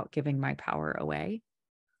responsibility without giving my power away.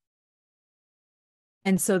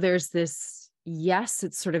 And so there's this, yes,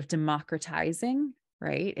 it's sort of democratizing,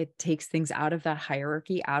 right? It takes things out of that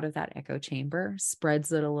hierarchy, out of that echo chamber,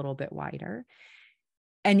 spreads it a little bit wider.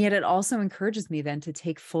 And yet it also encourages me then to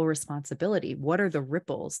take full responsibility. What are the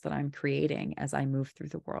ripples that I'm creating as I move through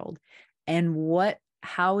the world? And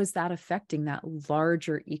how is that affecting that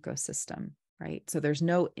larger ecosystem, right? So there's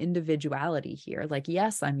no individuality here. Like,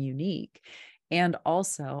 yes, I'm unique. And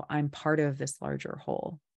also I'm part of this larger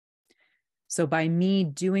whole. So by me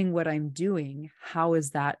doing what I'm doing, is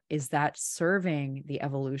that serving the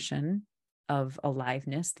evolution of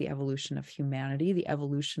aliveness, the evolution of humanity, the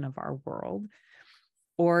evolution of our world?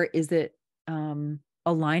 Or is it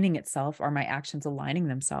aligning itself, or my actions aligning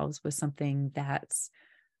themselves with something that's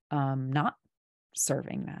not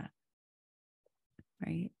serving that,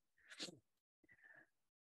 right?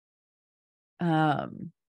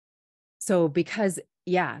 So because,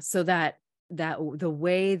 so that the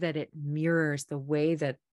way that it mirrors the way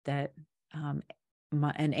that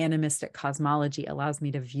an animistic cosmology allows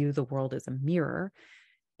me to view the world as a mirror,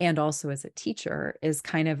 and also as a teacher, is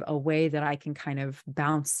kind of a way that I can kind of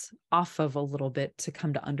bounce off of a little bit to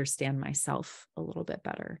come to understand myself a little bit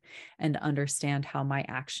better, and understand how my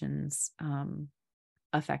actions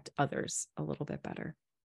affect others a little bit better.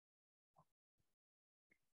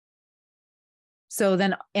 So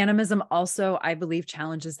then animism also, I believe,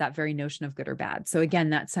 challenges that very notion of good or bad. So again,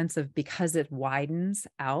 that sense of, because it widens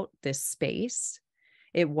out this space,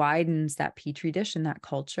 it widens that petri dish and that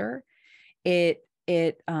culture. It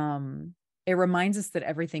reminds us that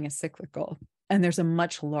everything is cyclical, and there's a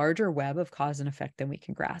much larger web of cause and effect than we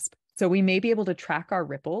can grasp. So we may be able to track our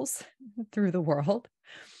ripples through the world,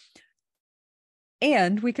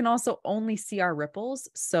 and we can also only see our ripples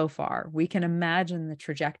so far. We can imagine the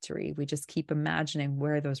trajectory. We just keep imagining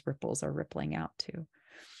where those ripples are rippling out to,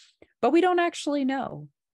 but we don't actually know,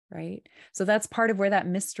 right? So that's part of where that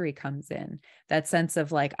mystery comes in, that sense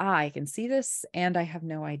of like, I can see this and I have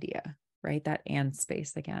no idea, right? That and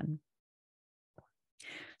space again.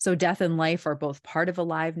 So death and life are both part of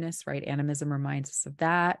aliveness, right? Animism reminds us of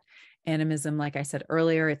that. Animism, like I said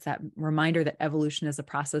earlier, it's that reminder that evolution is a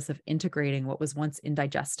process of integrating what was once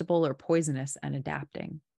indigestible or poisonous and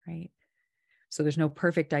adapting, right? So there's no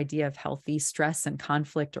perfect idea of healthy. Stress and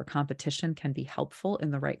conflict or competition can be helpful in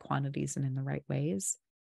the right quantities and in the right ways.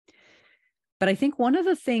 But I think one of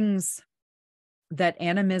the things that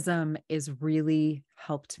animism is really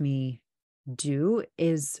helped me do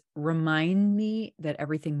is remind me that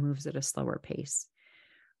everything moves at a slower pace,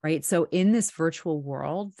 right? So in this virtual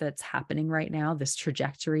world that's happening right now, this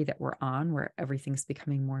trajectory that we're on, where everything's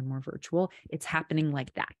becoming more and more virtual, it's happening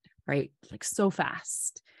like that, right? Like so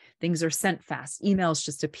fast. Things are sent fast. Emails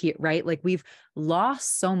just appear, right? Like we've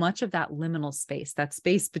lost so much of that liminal space, that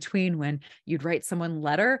space between when you'd write someone a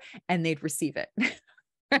letter and they'd receive it,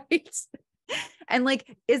 right? And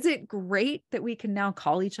like, is it great that we can now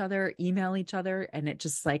call each other, email each other, and it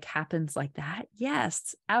just like happens like that?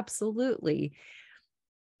 Yes, absolutely.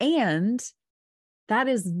 And that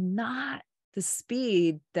is not the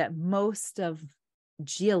speed that most of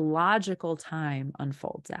geological time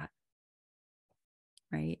unfolds at,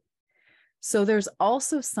 right? So there's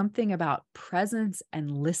also something about presence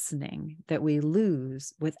and listening that we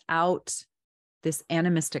lose without this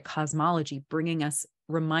animistic cosmology bringing us,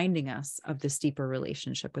 reminding us of this deeper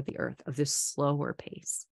relationship with the earth, of this slower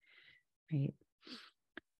pace, right?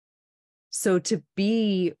 So to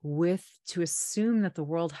assume that the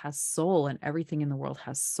world has soul and everything in the world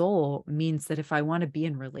has soul means that if I want to be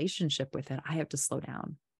in relationship with it, I have to slow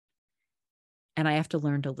down and I have to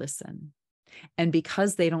learn to listen. And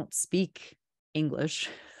because they don't speak English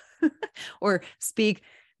or speak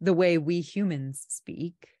the way we humans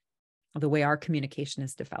speak, the way our communication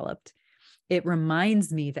is developed, it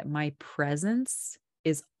reminds me that my presence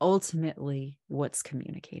is ultimately what's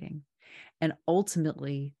communicating, and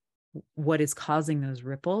ultimately what is causing those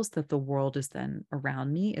ripples that the world is then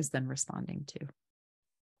around me is then responding to,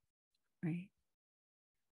 right?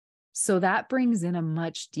 So that brings in a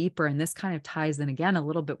much deeper, and this kind of ties in again a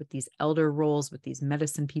little bit with these elder roles, with these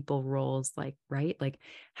medicine people roles, like, right? Like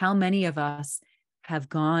how many of us have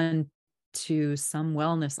gone to some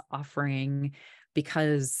wellness offering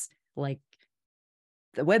because like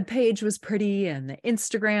the web page was pretty and the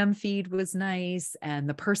Instagram feed was nice and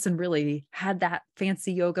the person really had that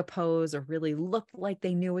fancy yoga pose or really looked like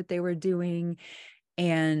they knew what they were doing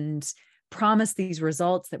and promised these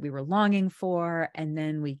results that we were longing for. And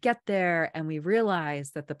then we get there and we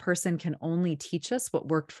realize that the person can only teach us what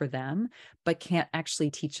worked for them, but can't actually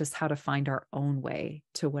teach us how to find our own way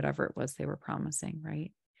to whatever it was they were promising,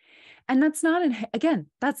 right? And that's not, again,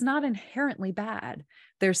 that's not inherently bad.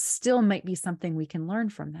 There still might be something we can learn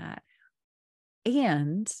from that.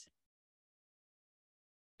 And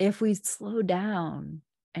if we slow down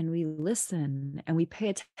and we listen and we pay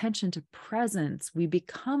attention to presence, we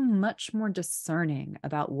become much more discerning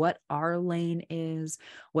about what our lane is,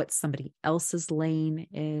 what somebody else's lane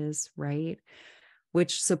is, right?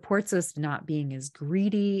 Which supports us not being as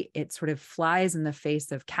greedy. It sort of flies in the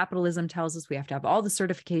face of capitalism, tells us we have to have all the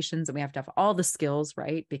certifications and we have to have all the skills,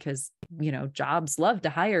 right? Because, you know, jobs love to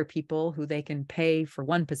hire people who they can pay for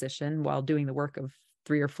one position while doing the work of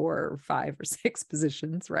 3 or 4 or 5 or 6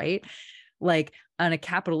 positions, right? Like on a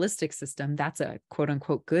capitalistic system, that's a quote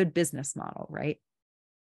unquote good business model, right?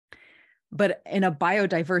 But in a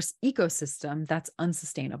biodiverse ecosystem, that's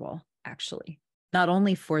unsustainable, actually, not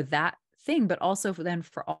only for that thing, but also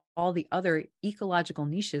for all the other ecological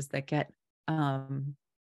niches that get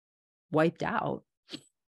wiped out.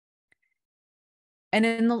 And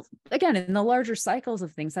in the larger cycles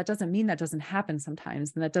of things, that doesn't mean that doesn't happen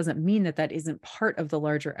sometimes. And that doesn't mean that that isn't part of the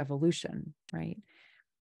larger evolution, right?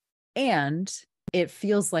 And it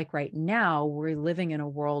feels like right now we're living in a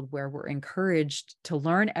world where we're encouraged to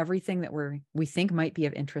learn everything that we think might be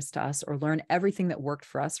of interest to us, or learn everything that worked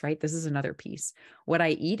for us, right? This is another piece. What I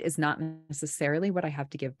eat is not necessarily what I have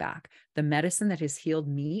to give back. The medicine that has healed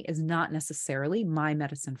me is not necessarily my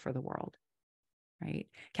medicine for the world, right?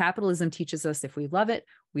 Capitalism teaches us if we love it,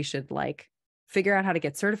 we should figure out how to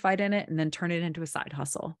get certified in it and then turn it into a side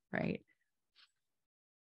hustle, right?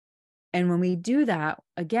 And when we do that,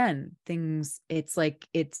 again, it's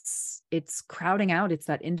crowding out. It's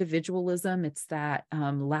that individualism. It's that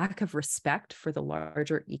lack of respect for the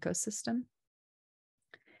larger ecosystem,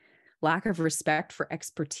 lack of respect for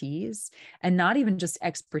expertise, and not even just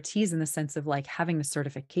expertise in the sense of having the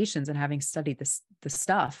certifications and having studied the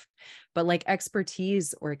stuff, but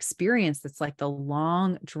expertise or experience that's the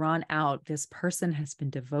long drawn out, this person has been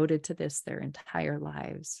devoted to this their entire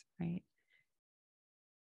lives, right?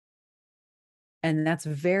 And that's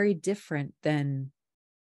very different than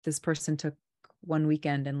this person took one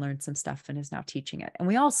weekend and learned some stuff and is now teaching it. And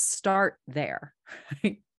we all start there,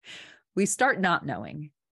 right? We start not knowing.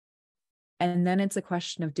 And then it's a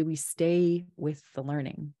question of, do we stay with the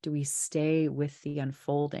learning? Do we stay with the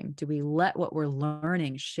unfolding? Do we let what we're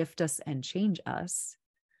learning shift us and change us?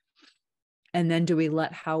 And then do we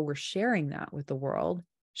let how we're sharing that with the world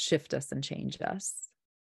shift us and change us?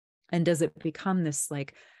 And does it become this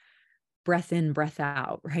breath in, breath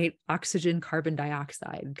out, right? Oxygen, carbon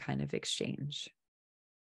dioxide kind of exchange.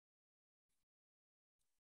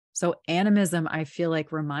 So animism, I feel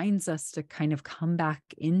reminds us to kind of come back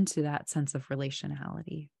into that sense of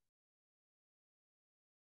relationality.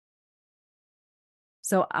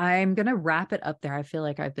 So I'm going to wrap it up there. I feel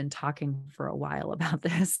like I've been talking for a while about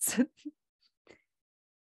this.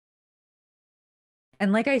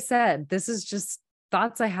 And like I said, this is just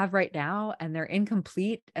thoughts I have right now, and they're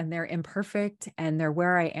incomplete and they're imperfect and they're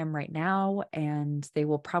where I am right now, and they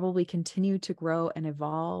will probably continue to grow and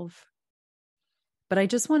evolve. But I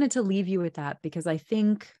just wanted to leave you with that, because I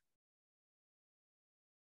think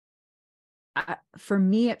for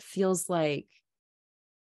me, it feels like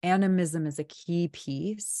animism is a key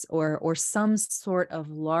piece, or some sort of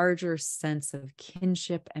larger sense of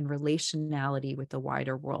kinship and relationality with the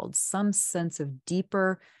wider world, some sense of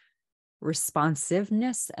deeper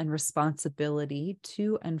responsiveness and responsibility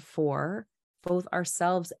to and for both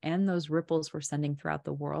ourselves and those ripples we're sending throughout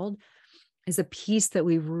the world, is a piece that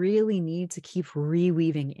we really need to keep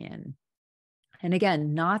reweaving in. And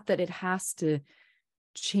again, not that it has to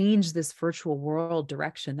change this virtual world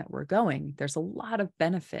direction that we're going. There's a lot of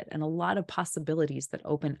benefit and a lot of possibilities that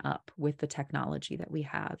open up with the technology that we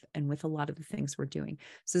have and with a lot of the things we're doing.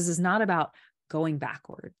 So this is not about going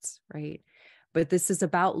backwards, right? But this is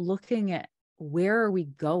about looking at, where are we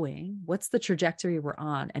going? What's the trajectory we're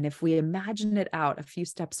on? And if we imagine it out a few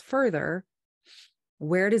steps further,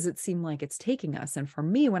 where does it seem like it's taking us? And for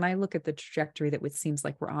me, when I look at the trajectory that it seems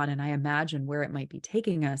like we're on, and I imagine where it might be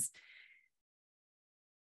taking us,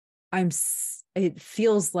 it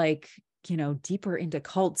feels like, deeper into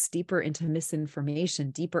cults, deeper into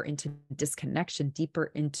misinformation, deeper into disconnection, deeper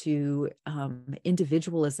into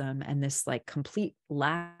individualism, and this complete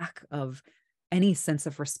lack of any sense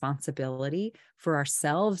of responsibility for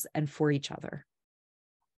ourselves and for each other,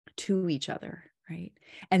 to each other, right?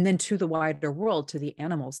 And then to the wider world, to the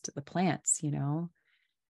animals, to the plants,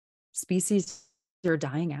 species are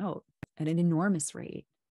dying out at an enormous rate.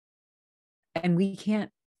 And we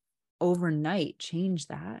can't overnight change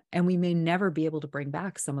that. And we may never be able to bring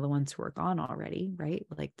back some of the ones who are gone already, right?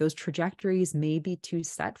 Those trajectories may be too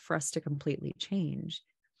set for us to completely change.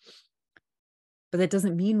 But that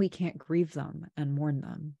doesn't mean we can't grieve them and mourn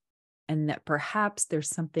them. And that perhaps there's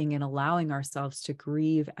something in allowing ourselves to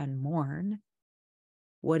grieve and mourn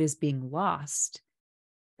what is being lost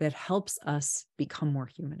that helps us become more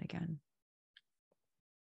human again,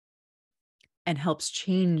 and helps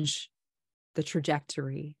change the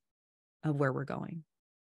trajectory of where we're going.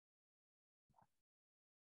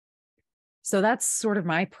 So that's sort of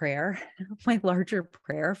my prayer, my larger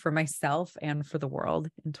prayer for myself and for the world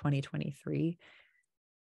in 2023,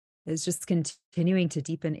 is just continuing to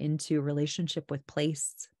deepen into relationship with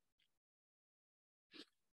place,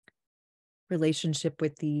 relationship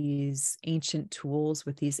with these ancient tools,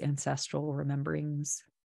 with these ancestral rememberings,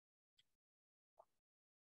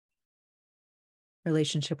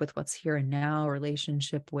 relationship with what's here and now,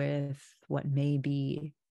 relationship with what may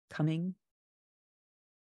be coming.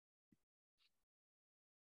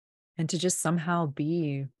 And to just somehow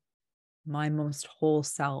be my most whole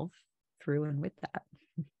self through and with that.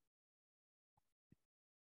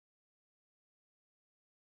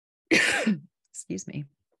 Excuse me.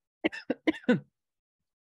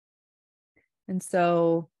 And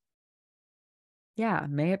so, yeah,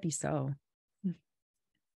 may it be so.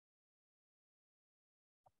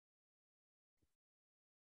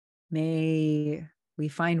 May we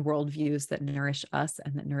find worldviews that nourish us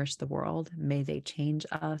and that nourish the world. May they change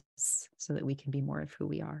us so that we can be more of who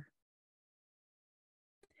we are.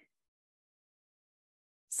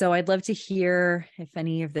 So I'd love to hear if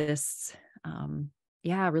any of this,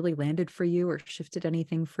 really landed for you or shifted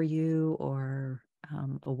anything for you or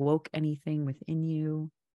awoke anything within you.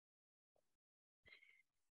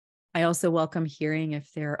 I also welcome hearing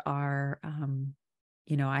if there are,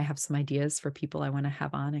 I have some ideas for people I want to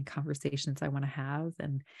have on and conversations I want to have.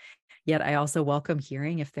 And yet I also welcome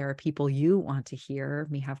hearing if there are people you want to hear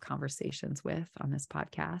me have conversations with on this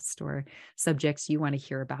podcast or subjects you want to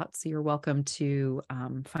hear about. So you're welcome to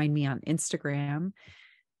find me on Instagram.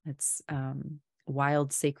 It's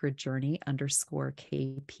wild sacred journey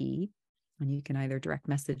 _KP. And you can either direct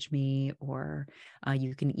message me or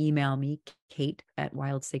you can email me,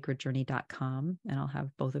 kate@wildsacredjourney.com, and I'll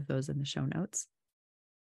have both of those in the show notes.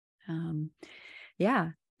 And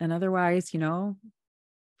otherwise,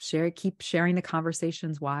 keep sharing the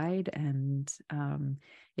conversations wide. And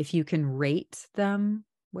if you can rate them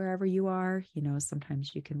wherever you are,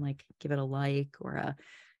 sometimes you can give it a like or a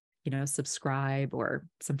subscribe, or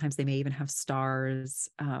sometimes they may even have stars,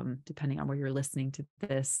 depending on where you're listening to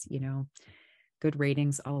this. Good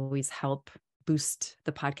ratings always help boost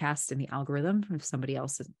the podcast in the algorithm if somebody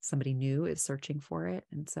new is searching for it.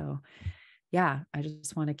 And so, I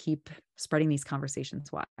just want to keep spreading these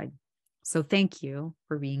conversations wide. So thank you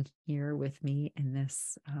for being here with me in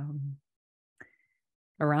this,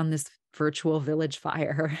 around this virtual village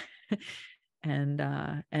fire. And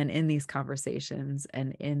in these conversations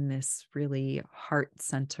and in this really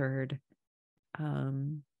heart-centered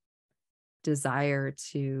desire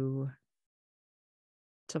to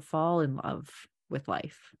fall in love with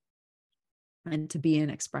life and to be an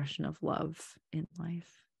expression of love in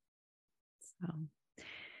life. So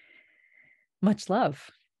much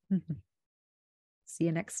love. See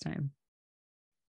you next time.